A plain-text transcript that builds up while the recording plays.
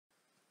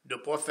The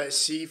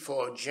prophecy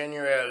for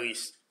January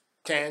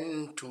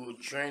 10 to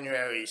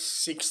January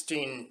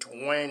 16,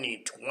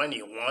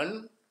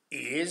 2021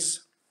 is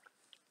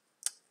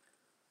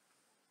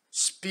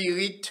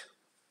Spirit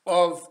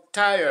of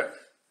Tyre.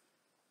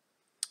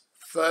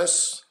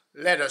 First,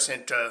 let us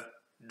enter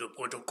the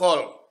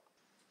protocol.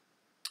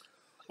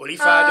 Holy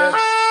Father,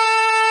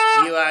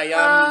 here I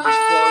am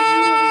before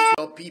you with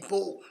your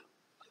people.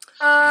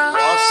 You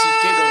are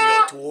seated on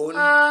your throne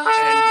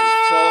and the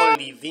four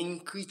living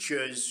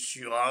creatures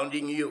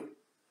surrounding you.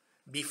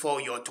 Before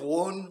your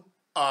throne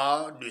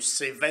are the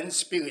seven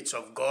spirits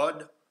of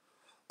God.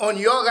 On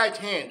your right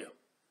hand,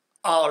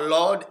 our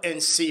Lord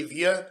and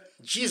Savior,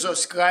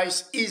 Jesus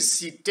Christ, is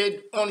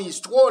seated on his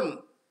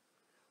throne.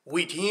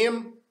 With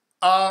him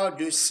are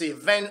the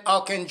seven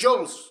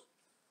archangels.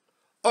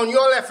 On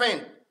your left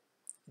hand,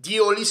 the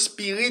Holy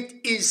Spirit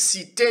is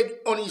seated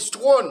on his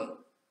throne.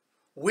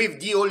 With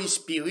the Holy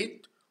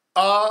Spirit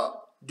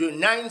are the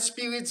 9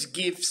 spirits'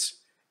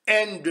 gifts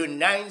and the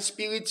 9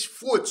 spirits'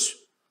 fruits.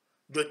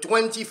 The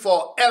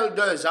 24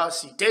 elders are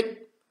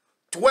seated,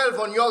 12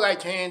 on your right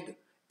hand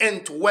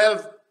and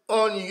 12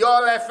 on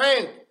your left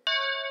hand.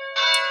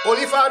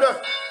 Holy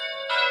Father,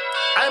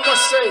 I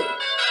must say,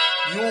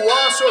 you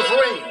are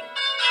sovereign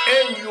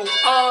and you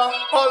are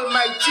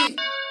almighty.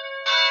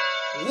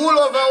 Rule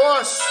over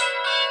us,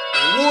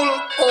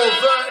 rule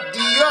over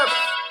the earth.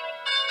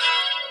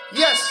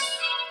 Yes,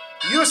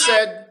 you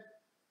said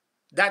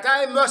that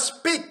I must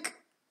speak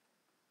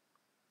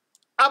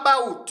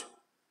about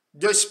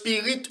the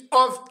spirit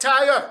of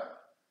Tyre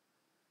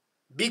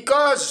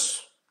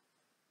because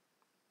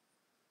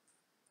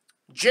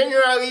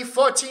January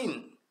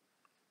 14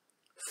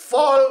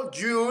 fall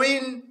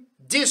during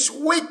this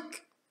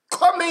week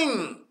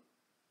coming,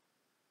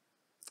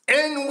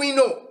 and we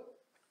know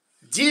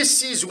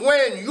this is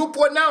when you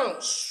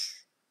pronounce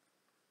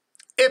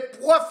a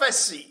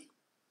prophecy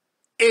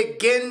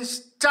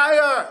against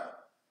Tyre.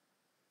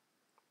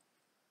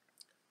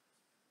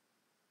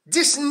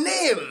 This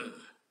name,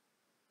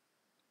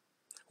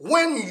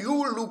 when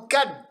you look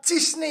at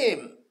this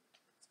name,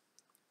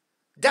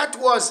 that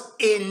was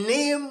a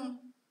name,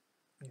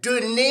 the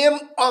name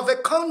of a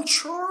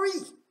country,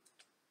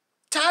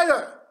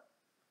 Tyre,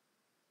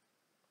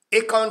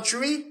 a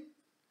country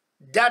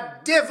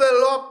that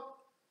developed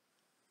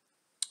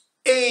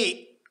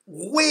a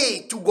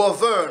way to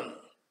govern.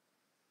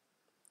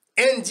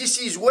 And this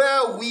is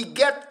where we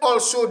get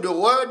also the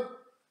word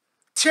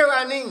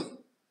tyranny.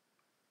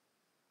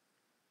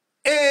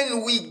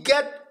 And we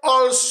get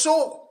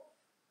also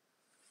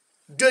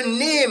the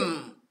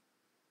name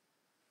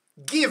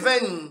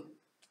given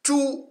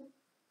to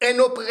an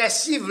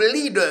oppressive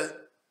leader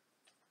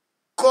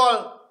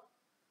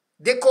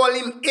they call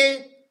him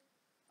a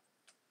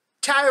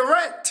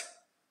tyrant.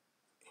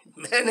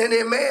 Man and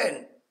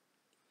amen.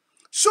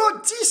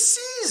 So this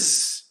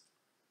is,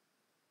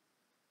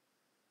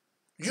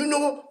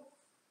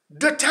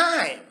 the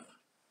time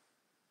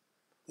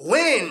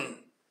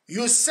when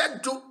you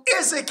said to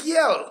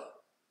Ezekiel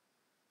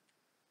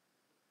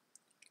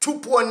to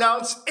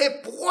pronounce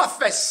a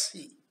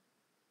prophecy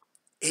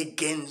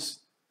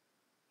against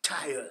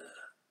Tyre.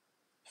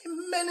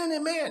 Amen and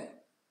amen.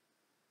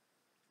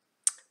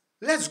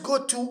 Let's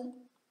go to,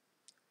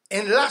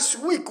 and last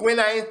week when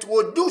I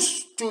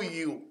introduced to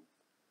you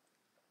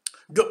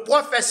the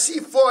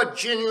prophecy for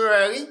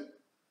January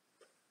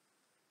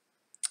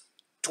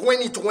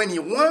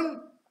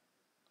 2021,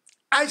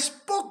 I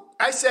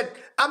said,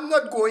 I'm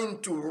not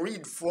going to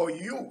read for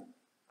you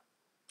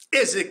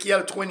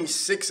Ezekiel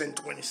 26 and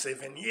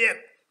 27 yet.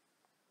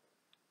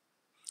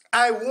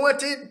 I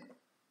wanted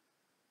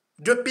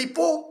your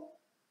people,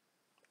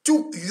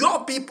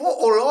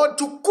 oh Lord,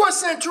 to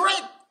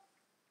concentrate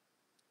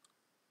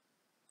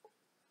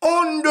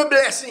on the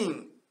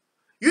blessing.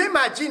 You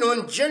imagine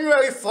on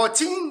January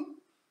 14,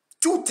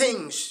 2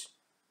 things.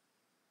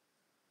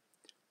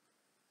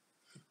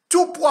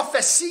 2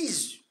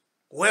 prophecies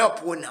were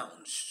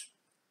pronounced.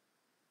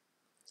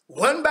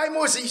 One by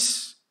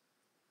Moses,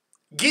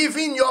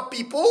 giving your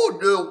people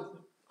the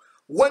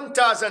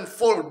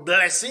 1,000-fold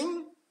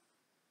blessing,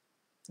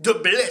 the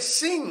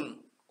blessing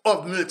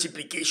of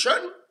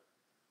multiplication,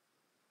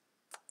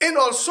 and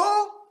also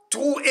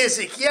through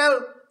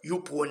Ezekiel,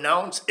 you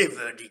pronounce a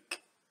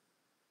verdict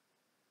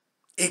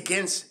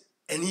against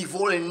an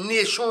evil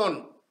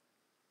nation.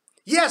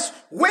 Yes,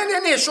 when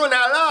a nation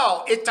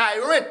allows a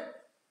tyrant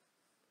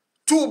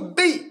to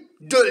be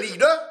the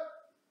leader,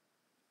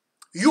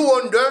 you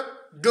under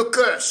the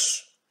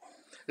curse.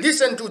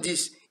 Listen to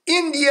this.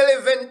 In the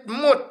 11th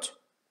month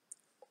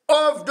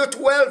of the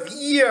 12th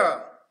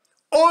year,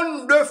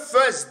 on the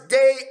first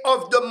day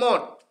of the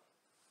month,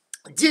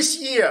 this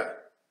year,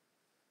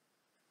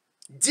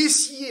 the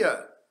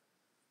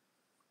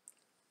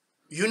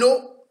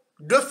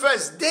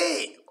first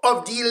day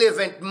of the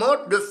 11th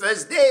month, the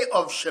first day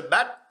of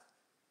Shabbat,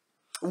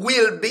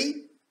 will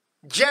be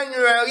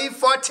January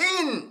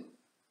 14.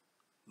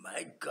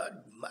 My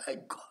God.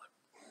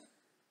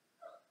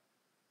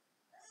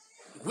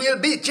 Will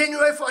be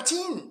January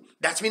 14.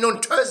 That's mean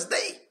on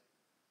Thursday.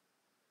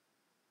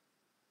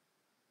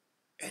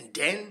 And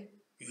then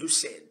you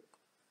said,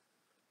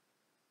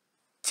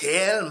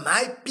 tell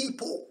my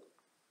people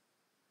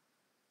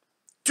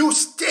to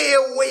stay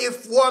away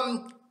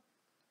from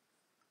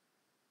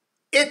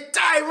a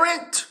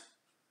tyrant,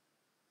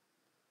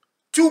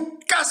 to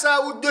cast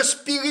out the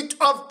spirit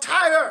of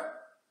Tyre.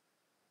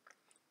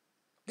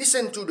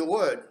 Listen to the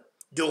word.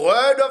 The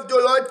word of the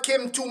Lord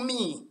came to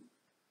me.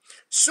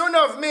 Son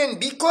of man,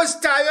 because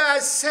Tyre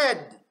has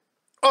said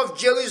of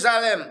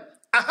Jerusalem,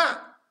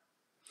 aha,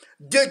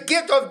 the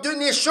gate of the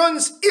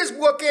nations is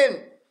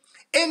broken,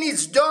 and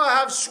its door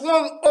have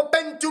swung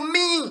open to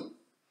me.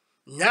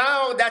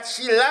 Now that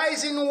she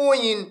lies in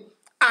ruin,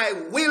 I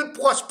will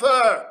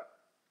prosper.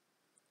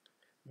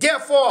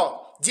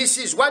 Therefore, this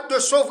is what the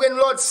sovereign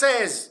Lord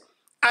says.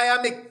 I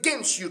am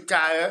against you,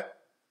 Tyre,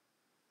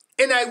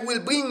 and I will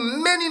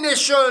bring many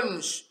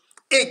nations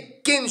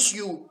against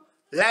you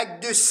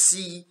like the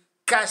sea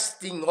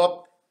casting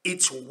up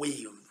its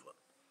wave.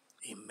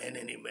 Amen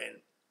and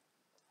amen.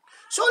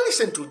 So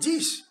listen to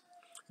this.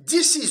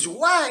 This is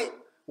why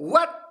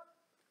what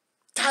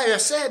Tyre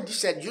said. He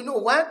said, you know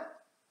what?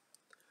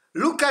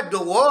 Look at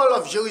the wall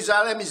of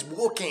Jerusalem is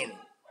broken.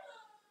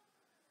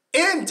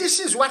 And this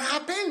is what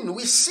happened.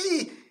 We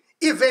see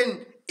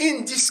even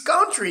in this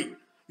country.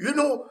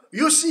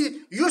 You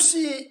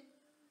see,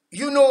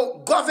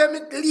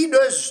 government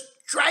leaders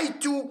try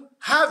to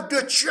have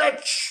the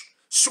church,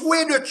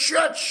 sway the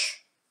church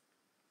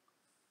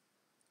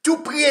to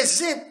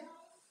present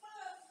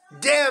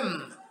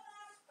them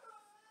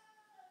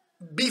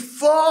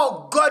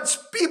before God's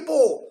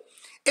people.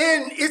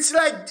 And it's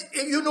like,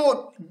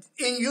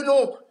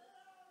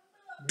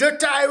 the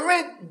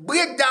tyrant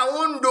break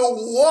down the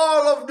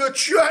wall of the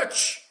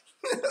church.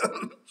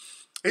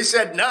 He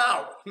said,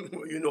 now,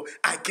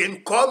 I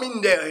can come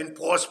in there and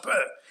prosper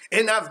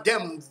and have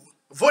them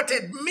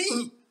voted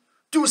me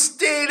to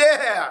stay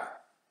there.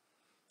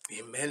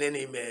 Amen and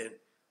amen.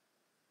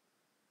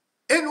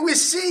 And we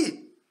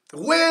see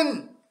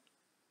when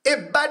a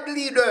bad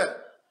leader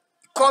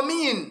come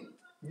in,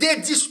 they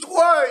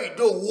destroy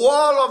the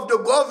wall of the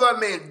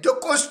government, the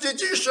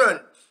constitution.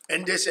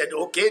 And they said,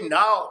 okay,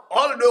 now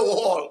all the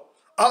walls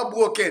are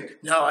broken.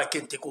 Now I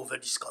can take over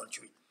this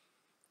country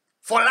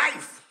for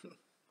life.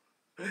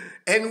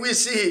 And we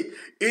see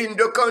in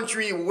the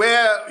country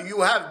where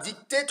you have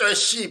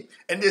dictatorship,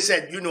 and they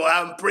said,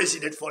 I'm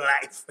president for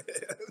life.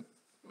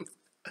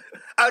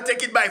 I'll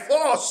take it by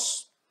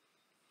force.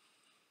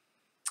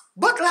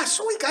 But last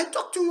week I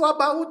talked to you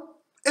about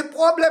a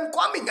problem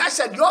coming. I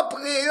said, your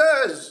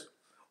prayers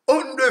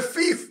on the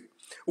 5th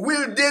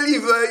will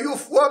deliver you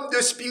from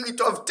the spirit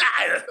of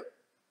Tyre.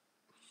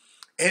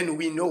 And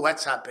we know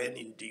what's happened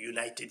in the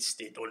United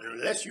States,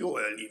 unless you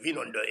are living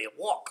under a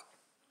rock.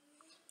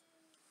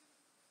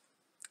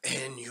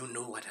 And you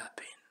know what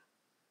happened.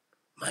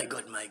 My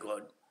God, my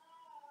God.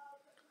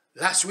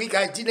 Last week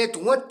I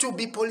didn't want to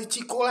be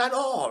political at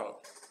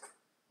all.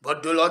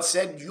 But the Lord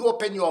said, you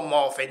open your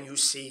mouth and you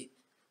see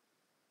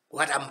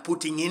what I'm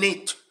putting in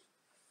it.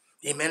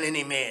 Amen and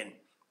amen.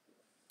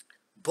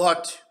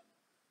 But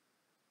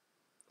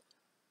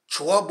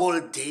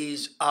troubled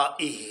days are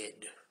ahead.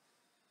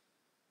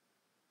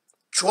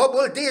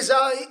 Troubled days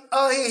are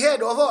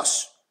ahead of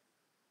us.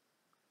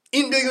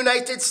 In the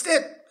United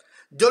States,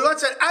 the Lord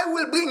said, I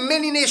will bring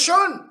many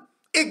nations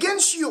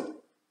against you.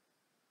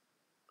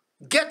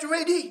 Get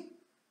ready.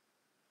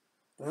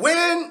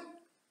 When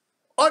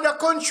other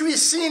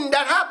countries seen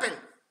that happen,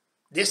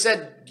 they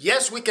said,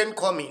 yes, we can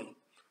come in.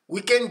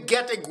 We can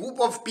get a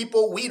group of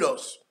people with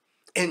us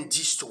and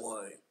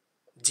destroy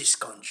this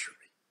country.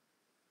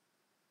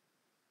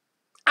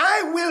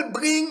 I will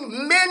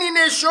bring many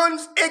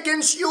nations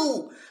against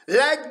you,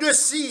 like the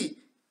sea,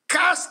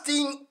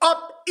 casting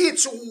up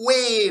its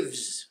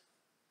waves.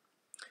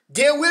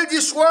 They will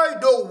destroy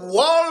the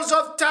walls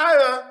of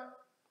Tyre.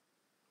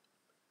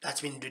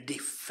 That's been the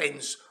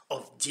defense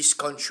of this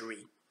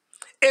country.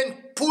 And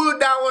pull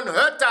down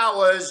her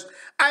towers.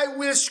 I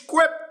will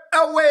scrape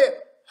away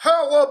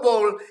her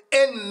rubble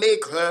and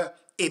make her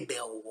a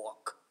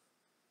bulwark.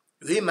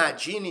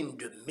 Imagine in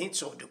the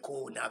midst of the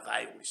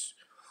coronavirus,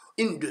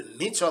 in the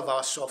midst of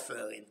our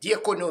suffering, the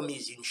economy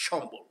is in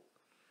shambles.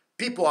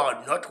 People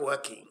are not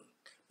working.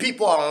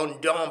 People are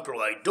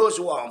underemployed. Those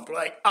who are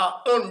employed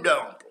are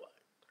underemployed.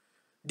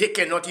 They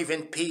cannot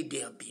even pay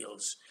their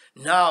bills.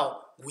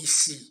 Now we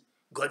see,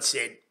 God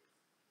said,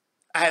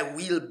 I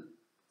will,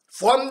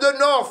 from the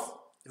north,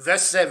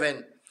 verse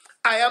 7,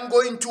 I am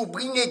going to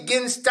bring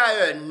against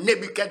Tyre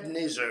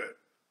Nebuchadnezzar.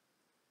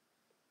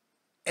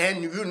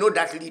 And you know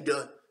that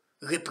leader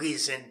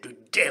represents the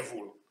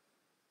devil.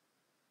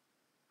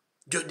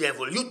 The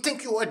devil. You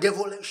think you are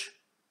devilish?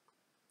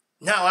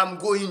 Now I'm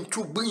going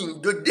to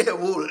bring the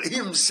devil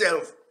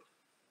himself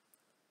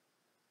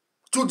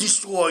to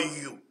destroy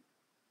you.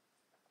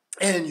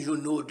 And you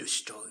know the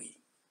story.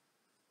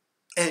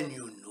 And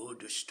you know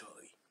the story.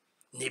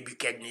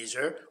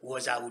 Nebuchadnezzar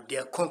was out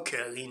there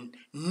conquering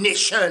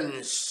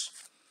nations.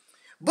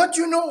 But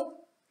you know,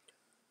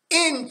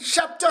 in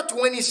chapter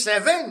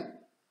 27,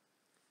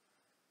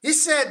 he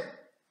said,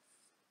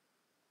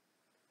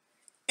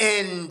 and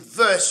and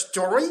verse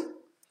 3,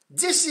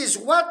 this is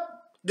what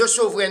the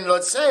sovereign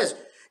Lord says.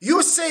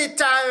 You say,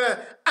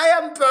 Tyre, I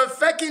am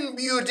perfect in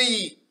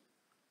beauty.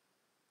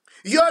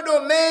 Your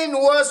domain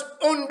was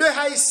on the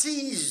high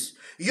seas.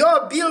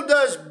 Your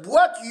builders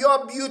brought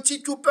your beauty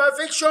to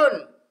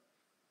perfection.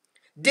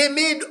 They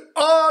made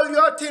all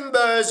your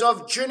timbers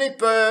of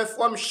juniper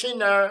from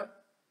Shinar.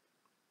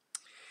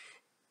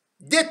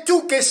 They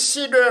took a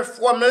cedar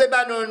from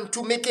Lebanon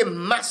to make a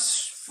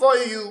mast for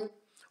you,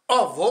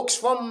 of oaks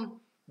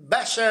from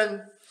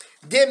Bashan.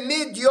 They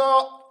made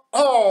your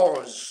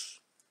oars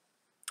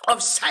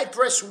of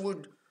cypress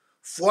wood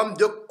from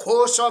the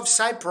coast of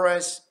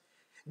Cyprus.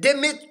 They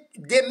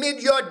made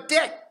your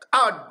deck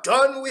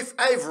done with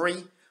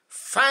ivory,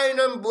 fine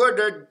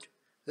embroidered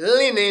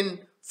linen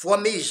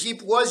from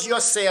Egypt was your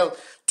sail,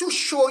 to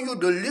show you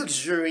the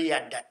luxury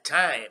at that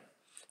time,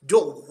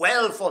 the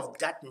wealth of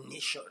that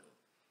nation.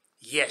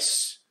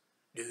 Yes,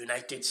 the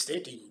United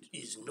States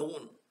is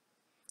known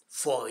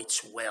for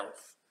its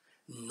wealth,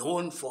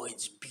 known for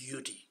its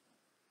beauty.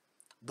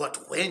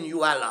 But when you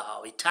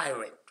allow a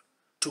tyrant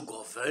to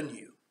govern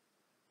you,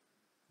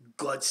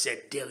 God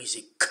said there is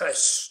a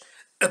curse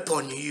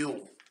upon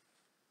you.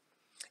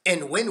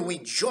 And when we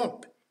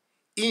jump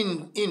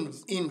in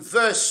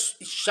verse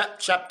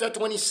chapter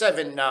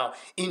 27 now,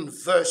 in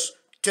verse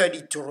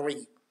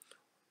 33,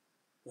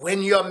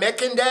 when your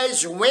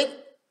merchandise went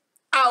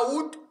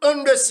out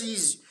on the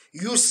seas,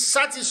 you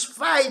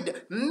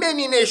satisfied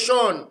many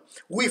nations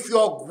with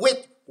your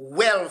great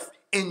wealth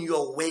and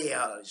your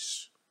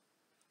wares.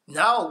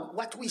 Now,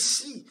 what we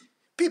see,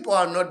 people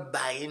are not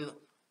buying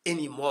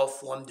anymore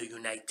from the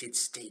United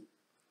States.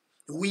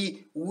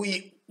 We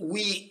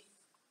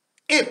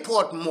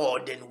import more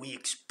than we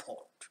export.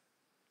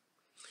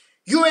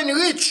 You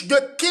enrich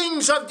the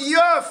kings of the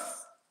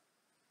earth.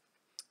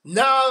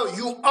 Now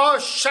you are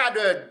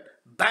shattered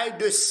by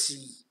the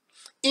sea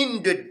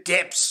in the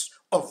depths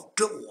of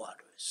the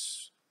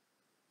waters.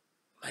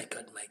 My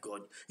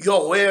God,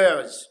 your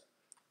wares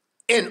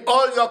and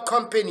all your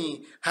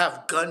company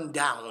have gone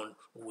down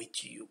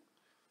with you.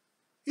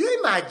 You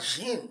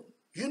imagine,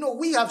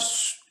 we have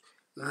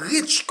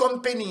rich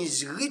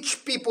companies,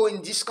 rich people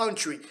in this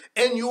country,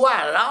 and you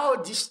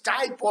allow this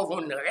type of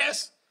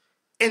unrest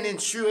and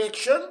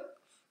insurrection.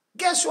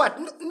 Guess what?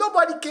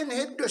 Nobody can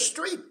hit the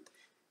street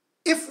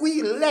if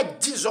we let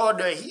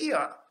disorder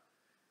here.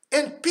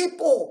 And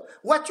people,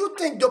 what you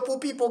think the poor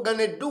people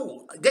gonna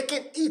do? They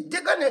can eat.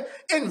 They're gonna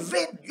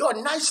invade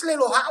your nice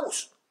little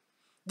house.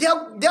 They're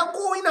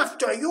going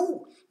after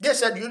you. They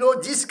said,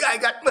 this guy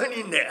got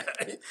money in there.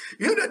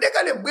 They're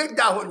gonna break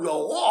down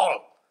your wall.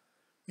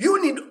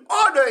 You need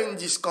order in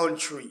this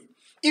country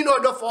in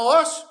order for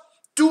us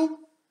to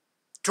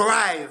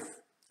thrive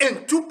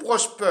and to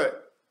prosper.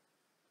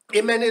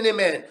 Amen and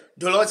amen.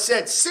 The Lord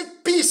said,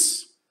 seek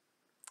peace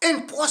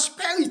and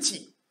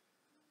prosperity.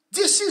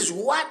 This is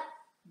what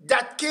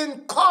that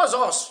can cause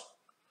us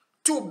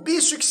to be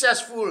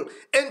successful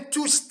and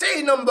to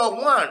stay number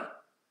one.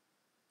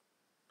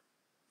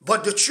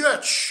 But the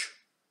church,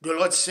 the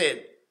Lord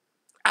said,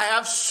 I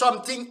have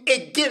something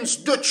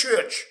against the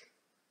church.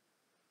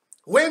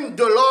 When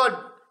the Lord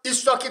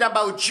is talking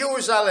about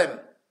Jerusalem,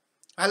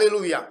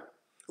 hallelujah,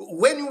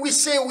 when we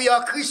say we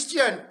are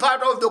Christian,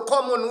 part of the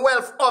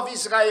commonwealth of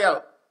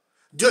Israel,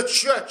 the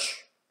church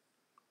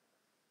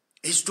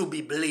is to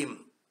be blamed.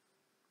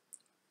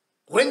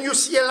 When you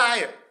see a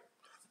liar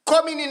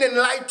coming in and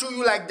lie to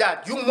you like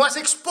that, you must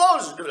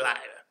expose the liar.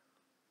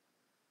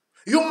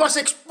 You must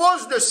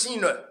expose the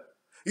sinner.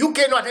 You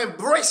cannot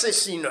embrace a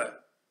sinner.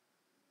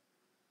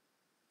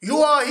 You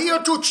are here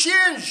to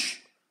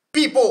change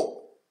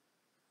people,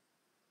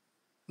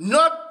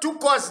 not to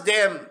cause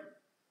them,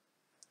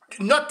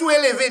 not to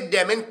elevate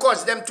them and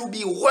cause them to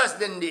be worse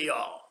than they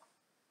are.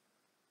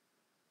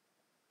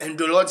 And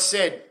the Lord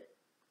said,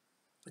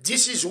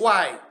 this is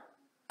why,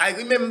 I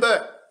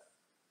remember,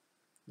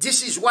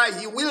 this is why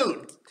He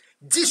will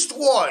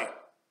destroy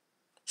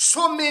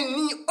so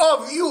many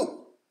of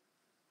you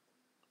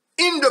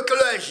in the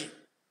clergy.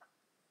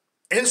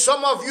 And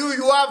some of you,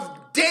 you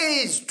have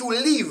days to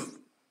live,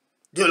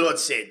 the Lord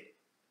said.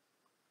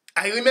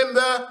 I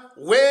remember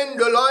when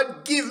the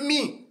Lord gave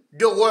me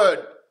the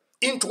word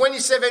in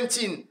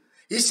 2017,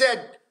 He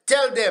said,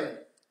 tell them,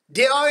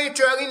 they are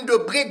entering the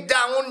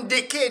breakdown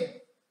decade.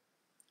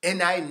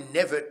 And I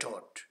never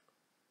thought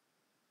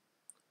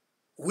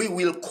we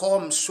will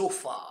come so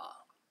far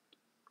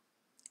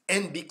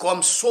and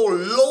become so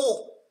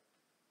low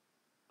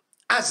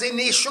as a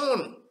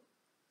nation.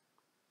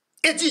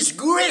 It is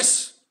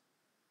grace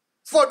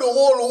for the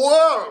whole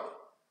world.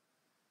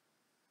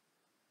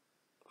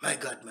 My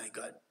God, my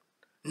God.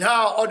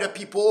 Now other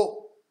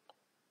people,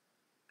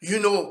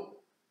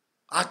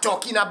 are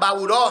talking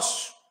about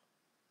us.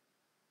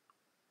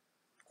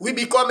 We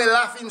become a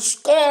laughing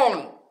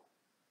scorn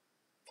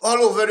all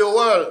over the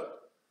world.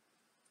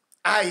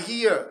 I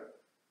hear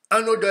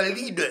another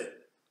leader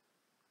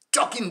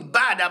talking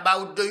bad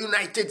about the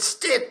United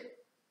States.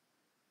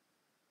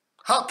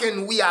 How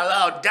can we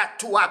allow that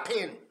to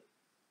happen?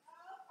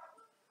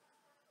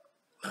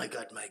 My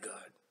God, my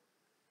God.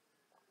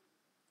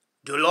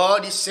 The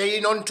Lord is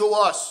saying unto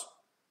us,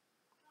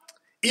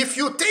 if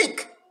you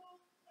think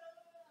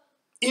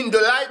in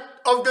the light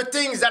of the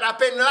things that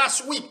happened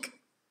last week,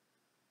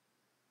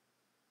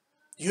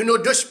 you know,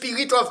 the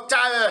spirit of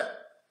Tyre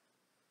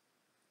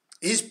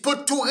is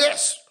put to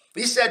rest.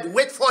 He said,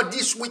 wait for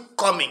this week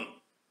coming,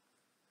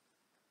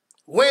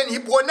 when he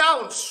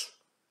pronounced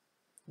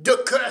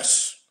the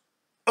curse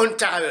on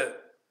Tyre.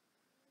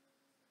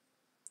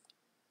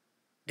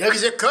 There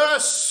is a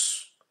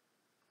curse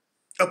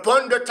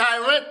upon the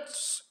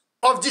tyrants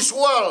of this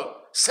world,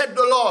 said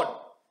the Lord.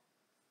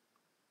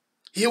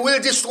 He will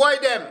destroy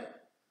them.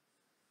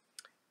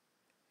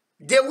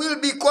 They will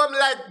become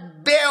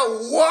like bare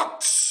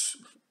rocks.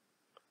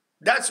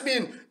 That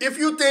means if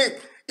you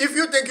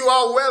think you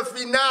are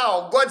wealthy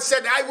now, God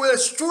said, I will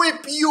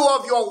strip you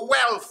of your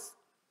wealth,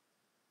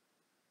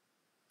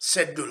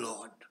 said the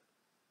Lord.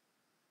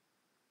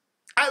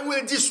 I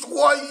will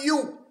destroy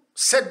you,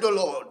 said the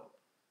Lord.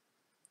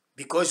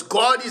 Because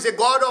God is a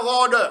God of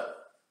order.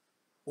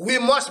 We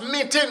must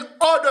maintain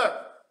order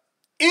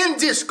in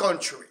this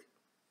country.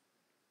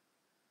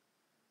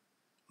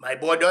 My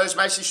brothers,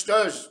 my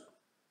sisters,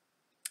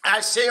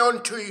 I say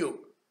unto you,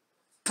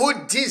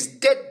 put this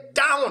date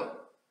down,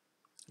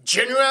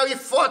 January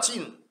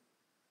 14.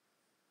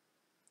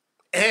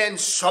 And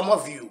some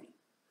of you,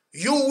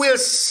 you will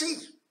see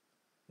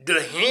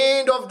the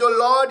hand of the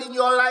Lord in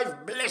your life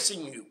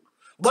blessing you.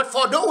 But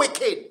for the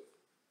wicked,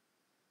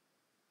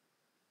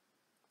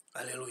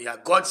 hallelujah,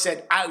 God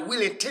said, I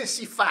will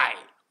intensify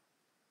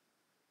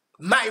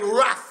my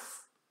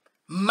wrath,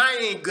 my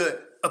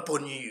anger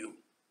upon you.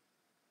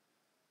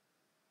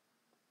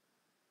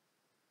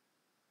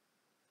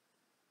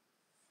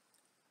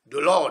 The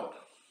Lord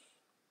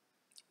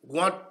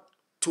wants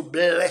to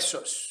bless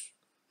us,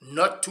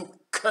 not to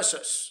curse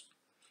us.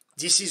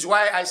 This is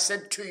why I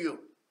said to you,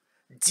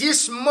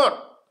 this month,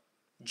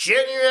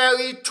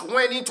 January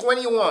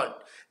 2021,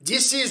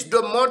 this is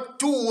the month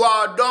to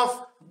ward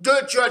off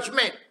the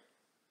judgment.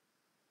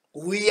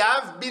 We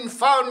have been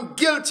found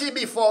guilty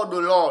before the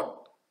Lord.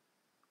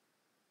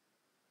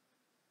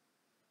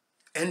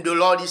 And the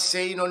Lord is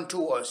saying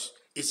unto us,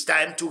 it's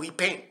time to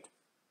repent.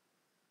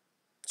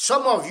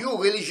 Some of you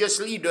religious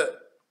leaders,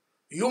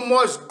 you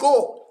must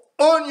go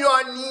on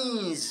your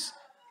knees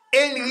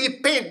and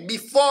repent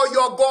before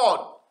your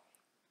God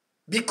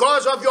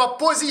because of your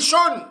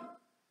position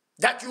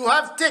that you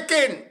have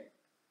taken.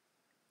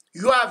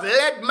 You have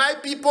led my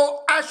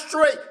people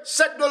astray,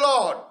 said the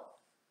Lord,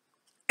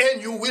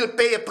 and you will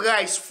pay a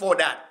price for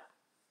that.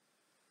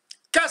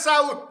 Cast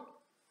out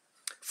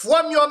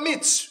from your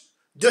midst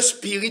the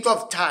spirit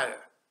of Tyre,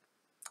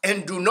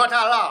 and do not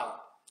allow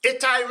a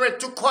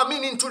tyrant to come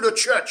into the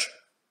church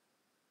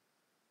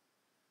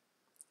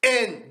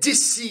and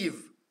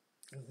deceive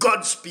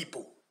God's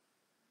people.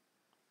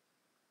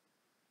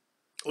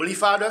 Holy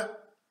Father,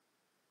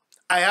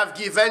 I have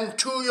given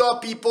to your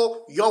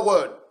people your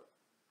word,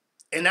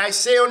 and I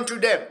say unto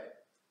them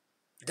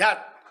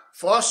that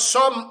for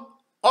some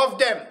of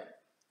them,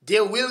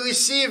 they will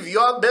receive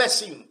your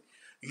blessing,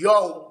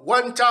 your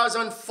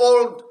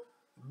 1,000-fold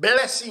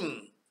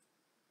blessing.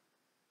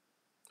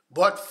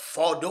 But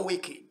for the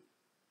wicked,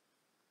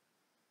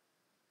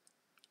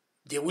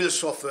 they will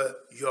suffer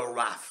your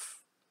wrath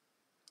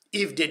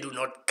if they do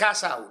not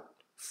cast out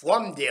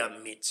from their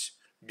midst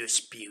the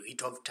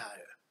spirit of Tyre.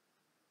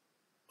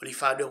 Holy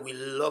Father, we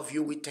love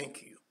you, we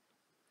thank you.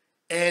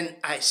 And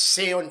I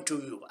say unto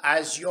you,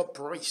 as your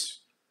priest,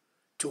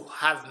 to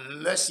have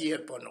mercy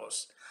upon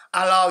us.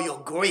 Allow your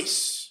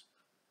grace,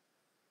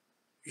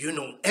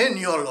 and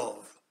your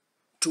love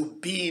to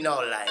be in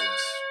our lives.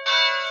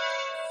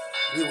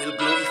 We will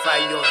glorify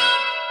your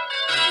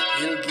name.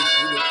 We will give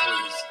you the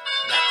praise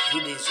that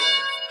you deserve.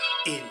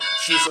 In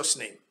Jesus'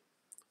 name,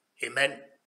 amen.